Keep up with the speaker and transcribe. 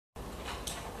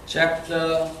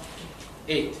chapter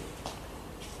 8.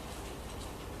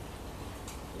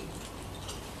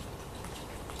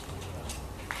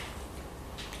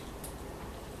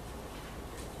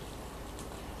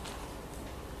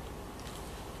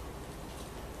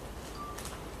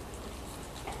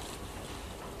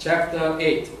 Chapter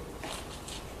 8.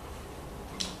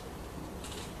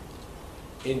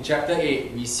 In chapter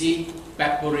 8, we see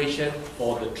preparation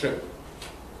for the trip.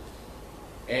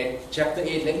 And chapter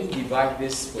 8, let me divide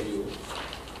this for you.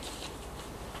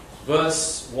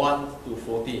 Verse 1 to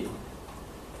 14.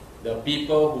 The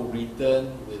people who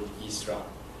return with Israel.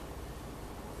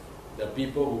 The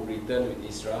people who return with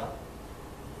Israel.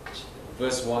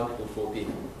 Verse 1 to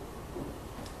 14.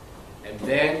 And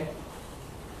then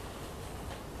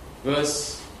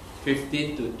verse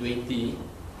 15 to 20,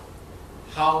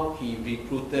 how he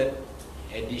recruited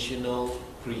additional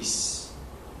priests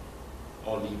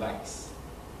or Levites.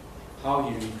 How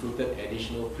he recruited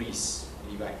additional priests,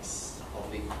 Levites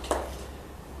of Levi.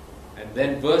 And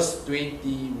then verse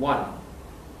 21.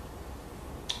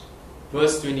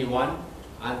 Verse 21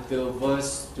 until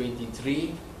verse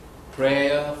 23,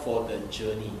 prayer for the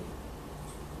journey.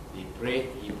 He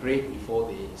prayed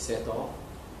before they set off.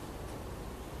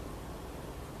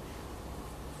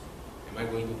 Am I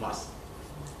going too fast?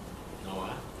 No,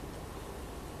 huh?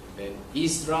 Then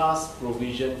Israel's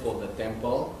provision for the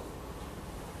temple,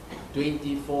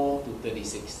 24 to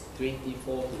 36.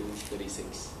 24 to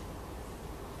 36.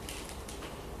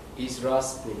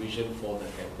 Israel's provision for the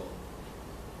temple.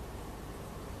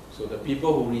 So the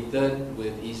people who returned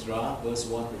with Israel, verse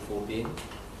 1 to 14,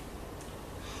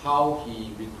 how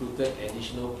he recruited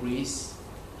additional priests,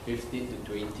 15 to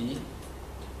 20,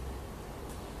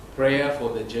 prayer for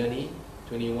the journey,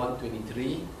 21,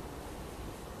 23,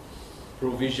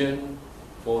 provision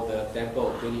for the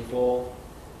temple, 24,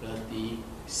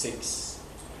 36.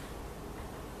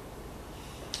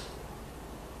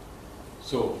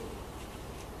 So,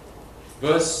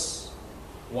 verse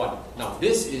 1. Now,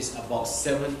 this is about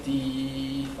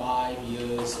 75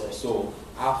 years or so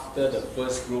after the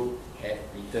first group had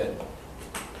returned.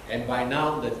 And by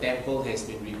now, the temple has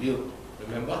been rebuilt.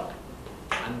 Remember?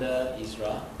 Under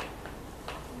Israel.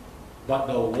 But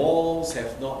the walls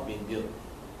have not been built.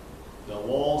 The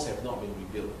walls have not been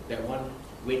rebuilt. That one,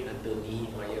 wait until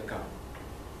Nehemiah comes.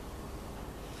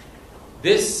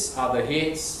 These are the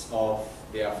heads of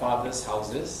their fathers'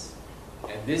 houses,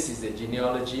 and this is the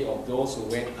genealogy of those who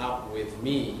went up with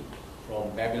me from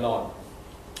Babylon.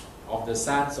 Of the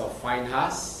sons of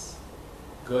Phinehas,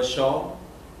 Gershom.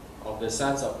 Of the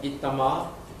sons of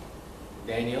Ithamar,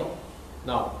 Daniel.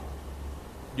 Now,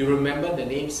 do you remember the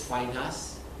names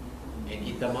Phinehas and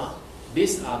Ithamar?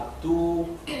 These are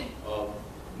two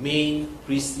main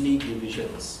priestly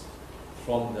divisions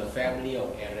from the family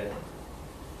of Aaron.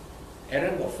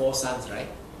 Aaron got 4 sons, right?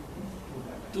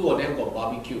 2 of them got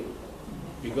barbecued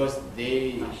because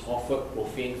they offered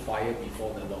profane fire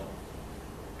before the Lord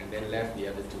and then left the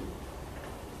other 2.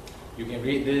 You can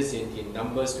read this in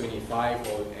Numbers 25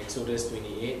 or Exodus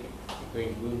 28. You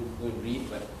can go and read,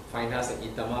 but Phinehas and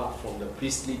Ithamar from the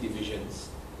priestly divisions.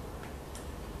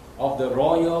 Of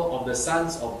the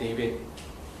sons of David,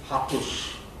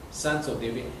 Hattush, sons of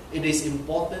David. It is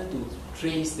important to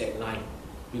trace that line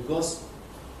because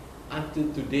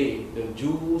until today, the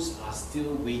Jews are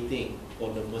still waiting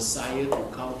for the Messiah to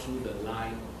come through the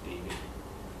line of David.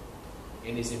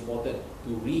 And it's important to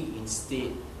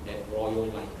reinstate that royal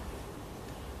line.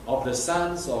 Of the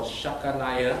sons of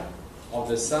Shechaniah, of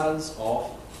the sons of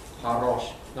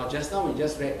Parosh. Now just now we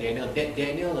just read Daniel. That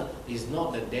Daniel is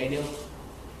not the Daniel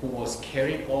who was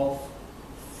carried off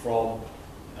from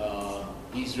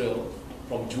Israel,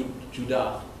 from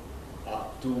Judah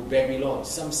to Babylon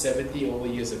some 70 over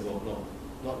years ago. No,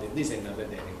 not this is another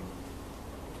Daniel.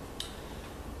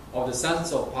 Of the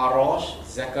sons of Parosh,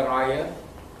 Zechariah,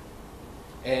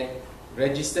 and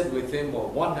registered with him were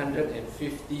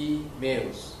 150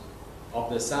 males. Of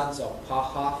the sons of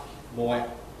Pahath Moab,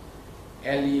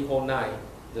 Elihonai,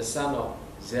 the son of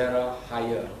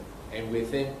Zerahiah, and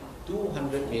with him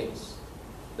 200 males.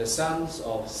 The sons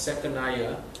of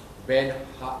Shechaniah, Ben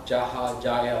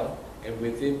Jahaziel, and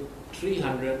with him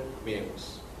 300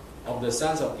 males. Of the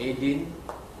sons of Adin,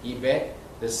 Ebed,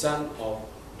 the son of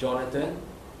Jonathan,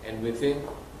 and with him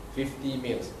 50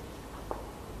 males.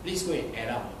 Please go and add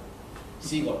up.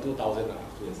 See, got 2,000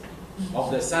 afterwards.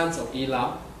 Of the sons of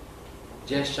Elam,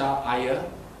 Jeshaiah,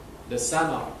 the son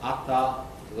of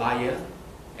Athaliah,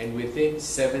 and with him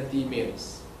 70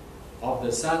 males. Of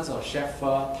the sons of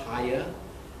Shephatiah,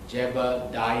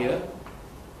 Jebediah,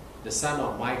 the son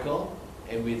of Michael,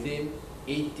 and with him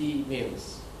 80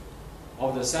 males.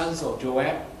 Of the sons of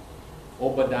Joab,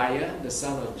 Obadiah, the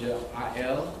son of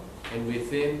Jael, and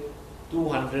with him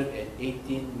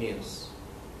 218 males.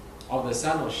 Of the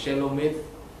son of Shelomith,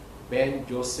 Ben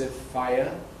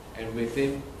Josephiah, and with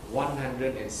him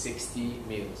 160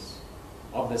 males.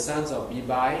 Of the sons of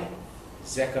Bebai,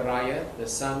 Zechariah, the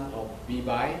son of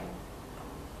Bebai,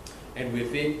 and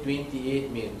with him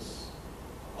 28 males.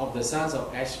 Of the sons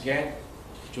of Ashgad,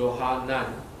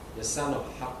 Johanan, the son of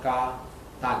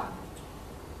Hakatan.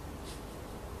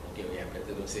 Okay, we have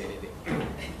better don't say anything.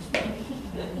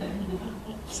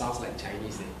 Sounds like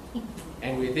Chinese, eh?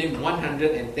 And with him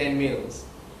 110 males.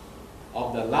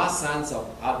 Of the last sons of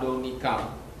Adonikam,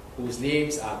 whose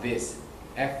names are this: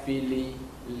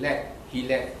 Ephilet,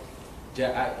 Hilet,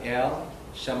 Jael,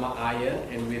 Shemaiah,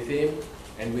 and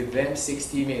with them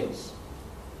 60 males.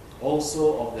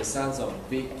 Also of the sons of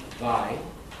Bigvai,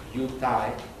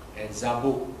 Utai, and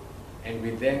Zabuk, and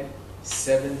with them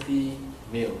 70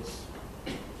 males.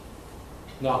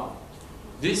 Now,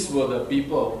 these were the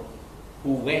people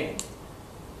who went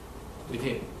with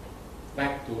him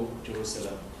back to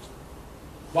Jerusalem.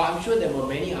 But I'm sure there were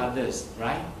many others,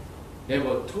 right? There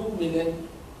were 2 million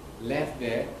left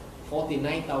there.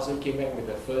 49,000 came back with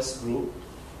the first group.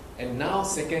 And now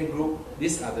second group,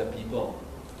 these are the people.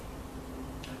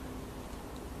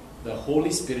 The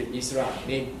Holy Spirit, Israel,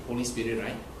 named Holy Spirit,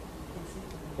 right?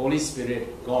 Holy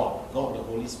Spirit, God the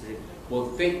Holy Spirit,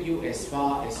 will take you as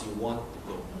far as you want to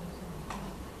go.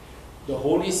 The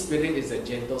Holy Spirit is a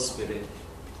gentle spirit.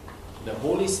 The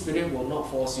Holy Spirit will not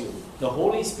force you. The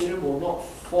Holy Spirit will not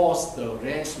force the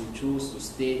rest who choose to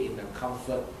stay in the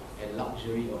comfort and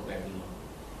luxury of Babylon.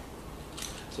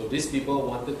 So these people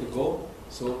wanted to go,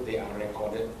 so they are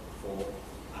recorded for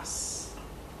us.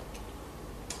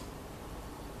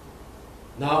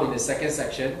 Now in the second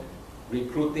section,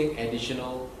 recruiting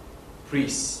additional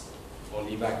priests or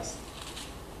Levites.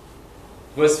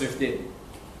 Verse 15.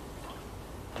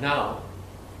 Now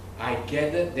I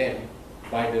gathered them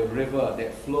by the river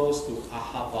that flows to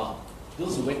Ahava.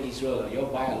 Those who went to Israel, you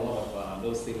all buy a lot of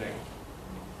those things, right?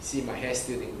 See, my hair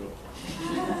still didn't grow.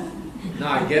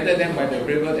 Now I gathered them by the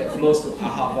river that flows to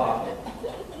Ahava,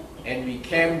 and we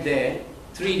camped there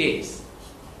 3 days.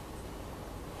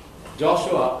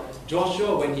 Joshua,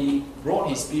 when he brought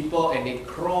his people and they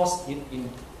crossed in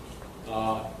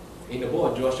the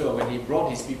book of Joshua, when he brought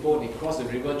his people, they crossed the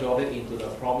river Jordan into the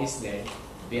promised land.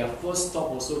 Their first stop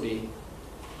also, they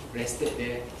rested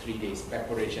there 3 days,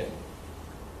 preparation.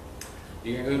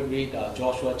 You can go read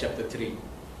Joshua chapter 3.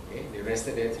 Okay? They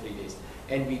rested there 3 days.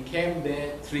 And we camped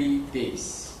there 3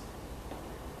 days.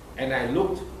 And I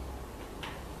looked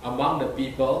among the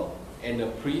people and the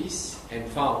priests and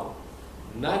found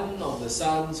none of the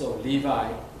sons of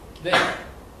Levi there.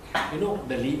 You know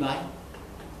the Levi?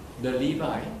 The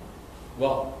Levi,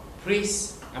 well,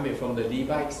 priests, from the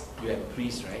Levites, you have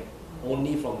priests, right?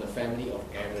 Only from the family of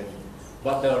Aaron.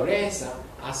 But the rest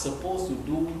are supposed to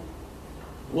do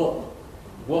work.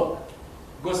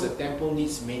 Because the temple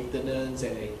needs maintenance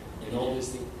and all these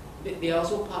things. They are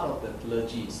also part of the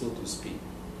clergy, so to speak.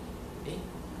 They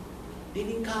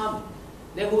didn't come.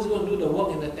 Then who's going to do the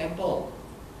work in the temple?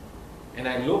 And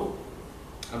I looked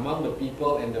among the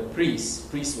people and the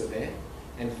priests were there,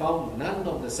 and found none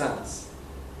of the sons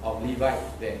of Levi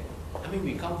there.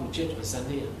 We come to church on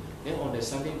Sunday. Then on the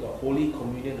Sunday we got Holy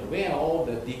Communion. Where are all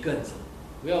the deacons?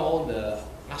 Where are all the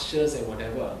ushers and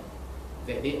whatever?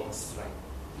 That day on strike.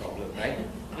 Problem, right?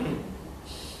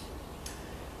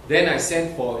 Then I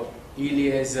sent for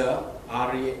Eliezer,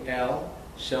 Ariel,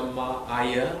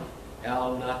 Shemaiah,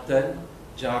 Elnathan,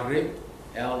 Jarib,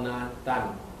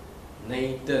 Elnathan,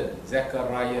 Nathan,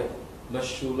 Zechariah,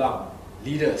 Meshulam,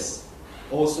 leaders.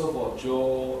 Also for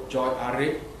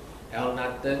Joarib,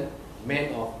 Elnathan,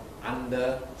 men of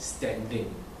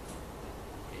understanding.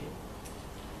 Okay.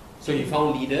 So he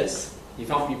found leaders, he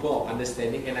found people of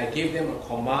understanding, and I gave them a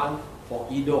command for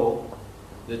Edo,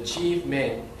 the chief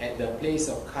man at the place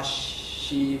of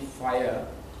Kashiphia,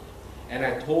 and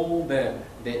I told them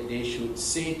that they should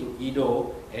say to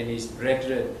Edo and his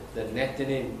brethren, the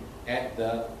Nethinim, at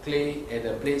the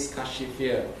place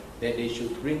Kashiphia, that they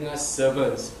should bring us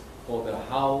servants for the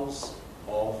house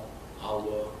of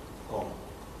our God.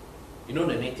 You know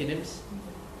the Nethinims?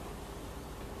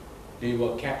 They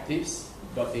were captives,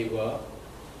 but they were,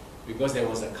 because there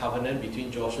was a covenant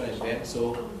between Joshua and them,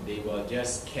 so they were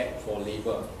just kept for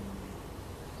labor.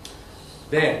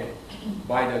 Then,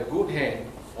 by the good hand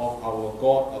of our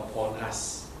God upon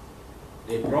us,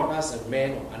 they brought us a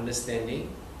man of understanding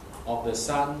of the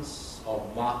sons of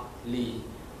Mahli,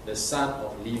 the son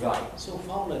of Levi. So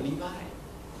found a Levi,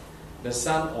 the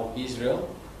son of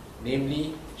Israel,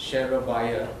 namely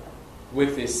Sherebiah,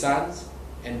 with his sons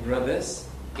and brothers,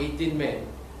 18 men,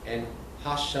 and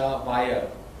Hashabiah,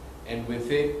 and with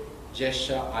him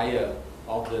Jeshaiah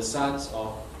of the sons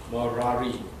of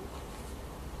Merari,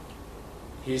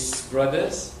 his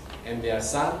brothers and their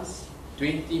sons,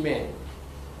 20 men,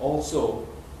 also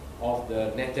of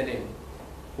the Nethinim,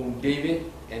 whom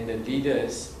David and the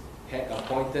leaders had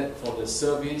appointed for the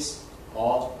service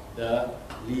of the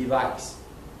Levites.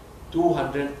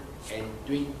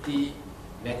 220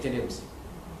 Nethinims.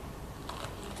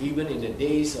 Even in the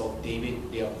days of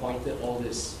David, they appointed all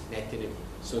this Nethinim,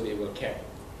 so they were kept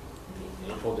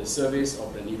for the service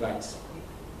of the Levites.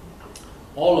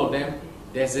 All of them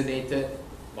designated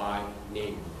by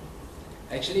name.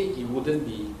 Actually, it wouldn't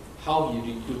be how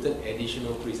you recruited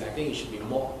additional priests. I think it should be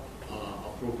more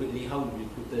appropriately how you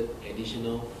recruited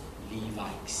additional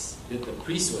Levites. The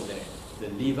priests were there, the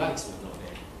Levites were not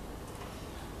there.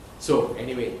 So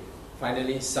anyway,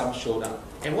 finally some showed up.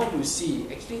 And what you see,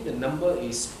 actually the number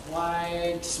is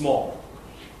quite small,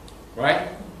 right?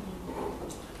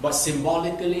 But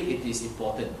symbolically it is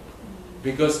important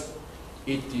because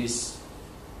it is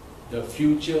the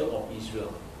future of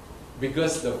Israel.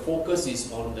 Because the focus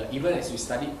is on the, even as we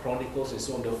study Chronicles and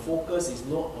so on, the focus is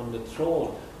not on the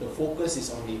throne, the focus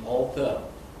is on the altar.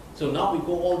 So now we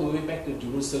go all the way back to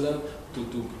Jerusalem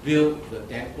to build the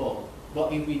temple.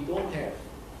 But if we don't have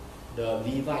the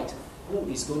Levite, who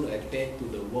is going to attend to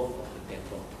the work of the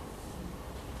temple?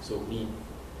 So me.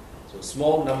 So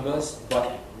small numbers,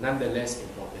 but nonetheless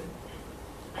important.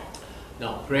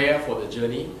 Now prayer for the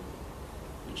journey,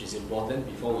 which is important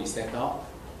before we step out.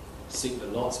 Seek the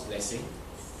Lord's blessing.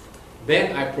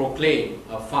 Then I proclaim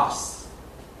a fast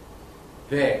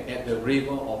there at the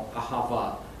river of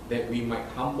Ahava, that we might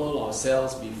humble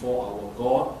ourselves before our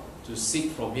God to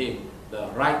seek from Him the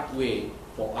right way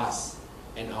for us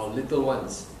and our little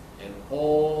ones and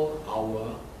all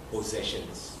our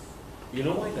possessions. You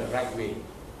know why the right way?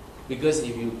 Because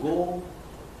if you go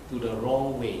to the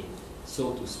wrong way,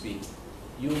 so to speak,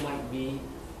 you might be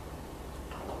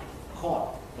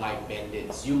caught by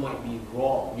bandits, you might be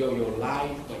robbed, your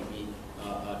life might be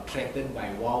threatened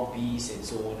by wild beasts and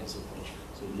so on and so forth.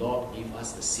 So Lord, give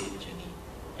us a safe journey.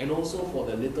 And also for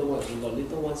the little ones, we've got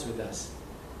little ones with us.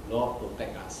 Lord,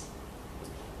 protect us.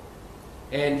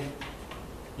 And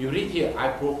you read here, I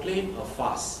proclaim a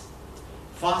fast.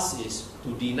 Fast is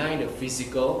to deny the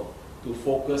physical, to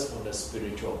focus on the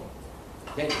spiritual.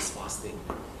 That is fasting.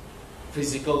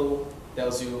 Physical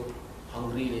tells you,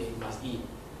 hungry, you must eat.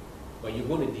 But you're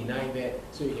going to deny that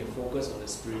so you can focus on the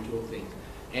spiritual thing.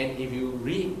 And if you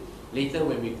read later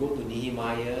when we go to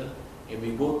Nehemiah and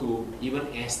we go to even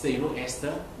Esther, you know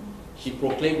Esther? She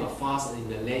proclaimed a fast in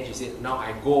the land. She said, now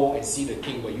I go and see the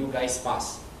king, but you guys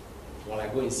fast while I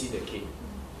go and see the king.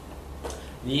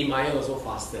 Nehemiah also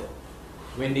fasted.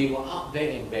 When they were up there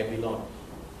in Babylon,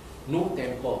 no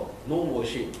temple, no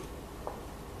worship.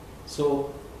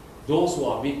 So those who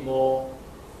are a bit more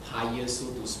higher,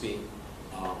 so to speak,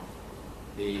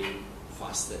 they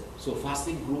fasted. So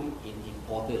fasting grew in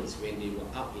importance when they were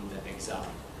up in the exile.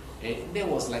 And that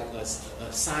was like a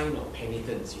sign of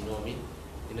penitence, you know what I mean?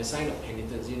 In a sign of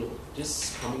penitence, you know,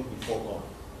 just coming before God.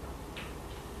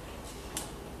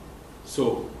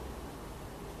 So,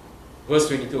 verse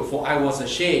 22, for I was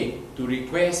ashamed to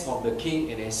request of the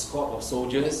king an escort of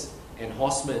soldiers and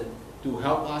horsemen to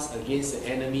help us against the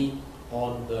enemy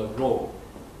on the road,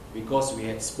 because we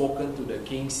had spoken to the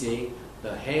king, saying,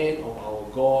 the hand of our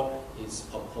God is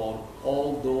upon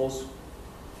all those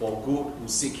for good who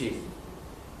seek Him,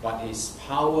 but His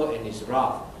power and His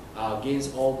wrath are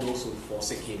against all those who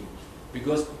forsake Him.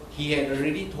 Because He had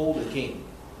already told the king,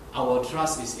 our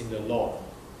trust is in the Lord.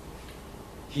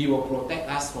 He will protect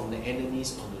us from the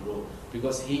enemies on the road,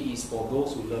 because He is for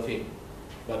those who love Him.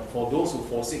 But for those who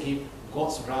forsake Him,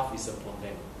 God's wrath is upon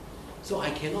them. So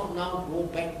I cannot now go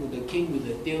back to the king with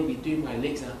the tail between my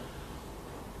legs.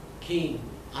 King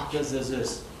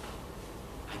Artaxerxes,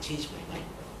 I changed my mind.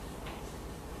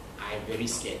 I am very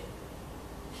scared.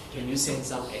 Can you send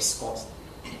some escorts?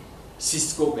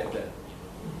 Cisco better.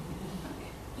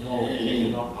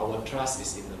 No, our trust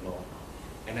is in the Lord.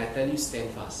 And I tell you,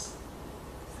 stand fast.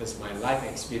 Because my life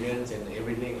experience and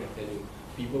everything, I tell you,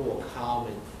 people will come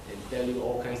and tell you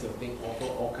all kinds of things, offer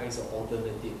all kinds of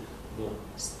alternatives. No,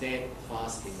 stand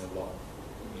fast in the Lord.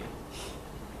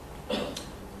 Yeah.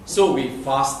 So we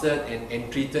fasted and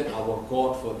entreated our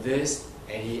God for this,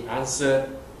 and He answered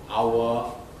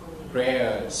our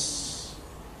prayers.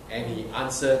 And He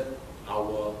answered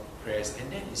our prayers.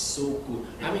 And that is so good.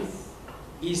 I mean,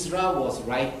 Israel was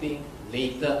writing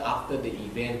later after the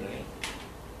event, right?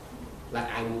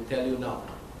 Like I will tell you now,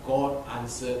 God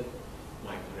answered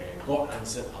my prayer. God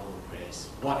answered our prayers. prayers.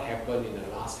 What happened in the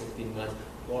last 15 months?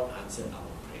 God answered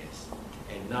our prayers.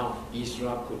 And now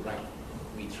Israel could write,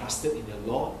 we trusted in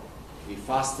the Lord, we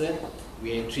fasted,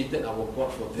 we entreated our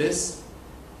God for this,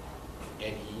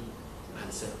 and He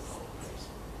answered our prayers.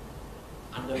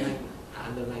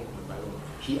 Underline my Bible.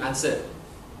 He answered.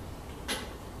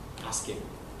 Ask Him,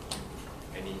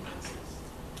 and He answers.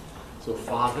 So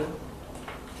Father,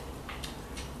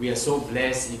 we are so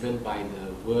blessed even by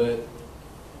the word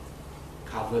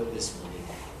covered this morning.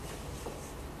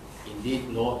 Indeed,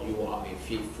 Lord, you are a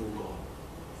faithful God.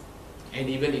 And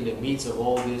even in the midst of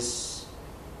all these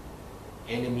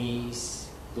enemies,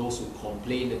 those who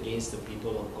complain against the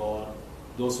people of God,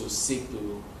 those who seek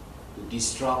to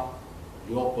disrupt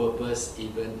your purpose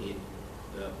even in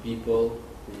the people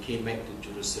who came back to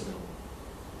Jerusalem.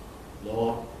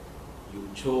 Lord, you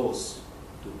chose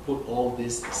to put all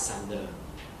this asunder,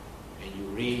 and you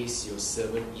raised your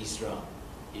servant Israel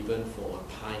even for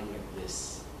a time like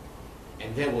this.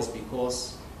 And that was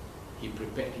because he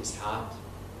prepared his heart,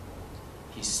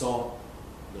 he sought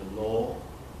the law,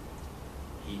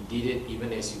 he did it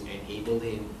even as you enabled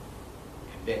him,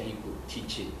 and that he could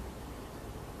teach it.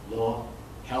 Lord,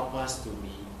 help us to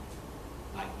be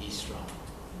like Israel,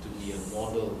 to be a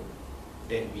model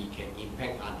that we can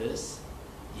impact others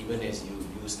even as you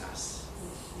use us.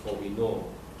 For we know,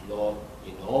 Lord,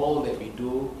 in all that we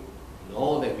do, in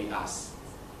all that we ask,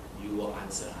 you will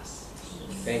answer us.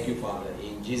 Thank you, Father.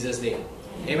 In Jesus' name,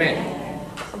 amen.